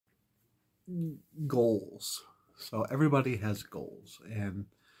goals. So everybody has goals, and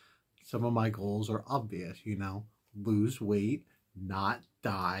some of my goals are obvious, you know, lose weight, not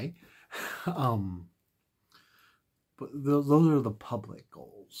die. But those are the public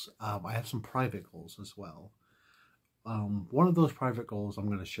goals. I have some private goals as well. One of those private goals I'm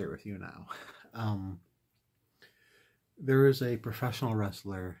going to share with you now. There is a professional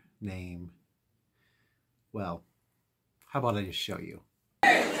wrestler named, well, how about I just show you?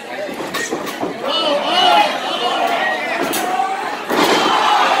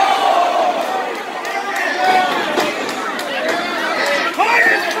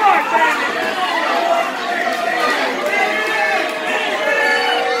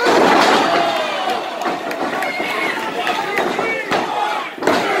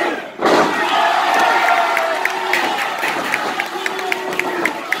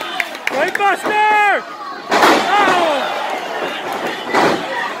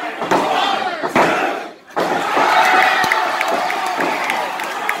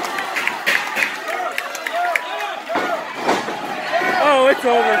 It's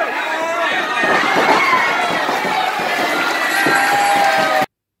over.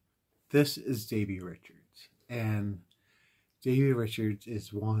 This is Davey Richards, and Davey Richards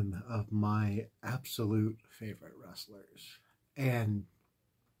is one of my absolute favorite wrestlers. And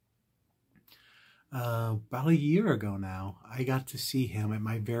about a year ago now, I got to see him at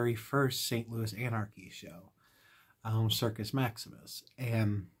my very first St. Louis Anarchy show, Circus Maximus,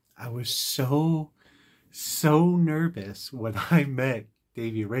 and I was so nervous when I met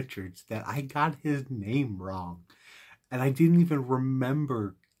Davey Richards that I got his name wrong, and I didn't even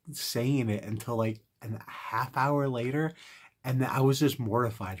remember saying it until like a half hour later, and I was just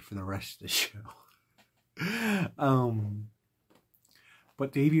mortified for the rest of the show.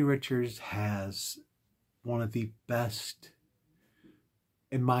 But Davey Richards has one of the best,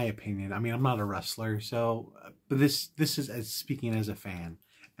 in my opinion. I mean, I'm not a wrestler, so but this is as speaking as a fan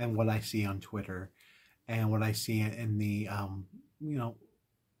and what I see on Twitter and what I see in the you know,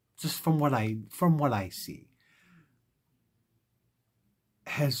 just from what I see,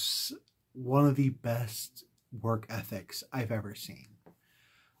 has one of the best work ethics I've ever seen.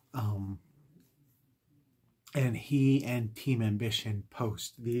 And he and Team Ambition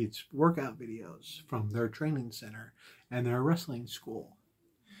post these workout videos from their training center and their wrestling school.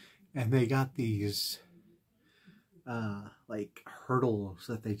 And they got these like hurdles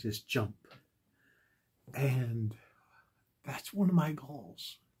that they just jump. And that's one of my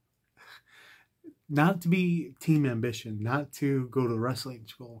goals. Not to be Team Ambition, not to go to wrestling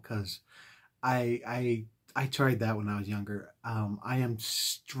school, because I tried that when I was younger. I am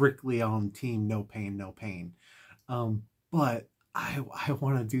strictly on team no pain, no pain. But I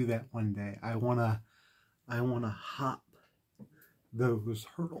want to do that one day. I want to hop those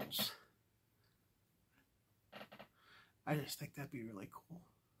hurdles. I just think that'd be really cool.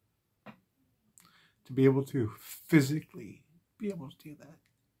 To be able to physically be able to do that.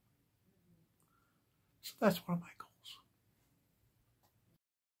 So that's one of my goals.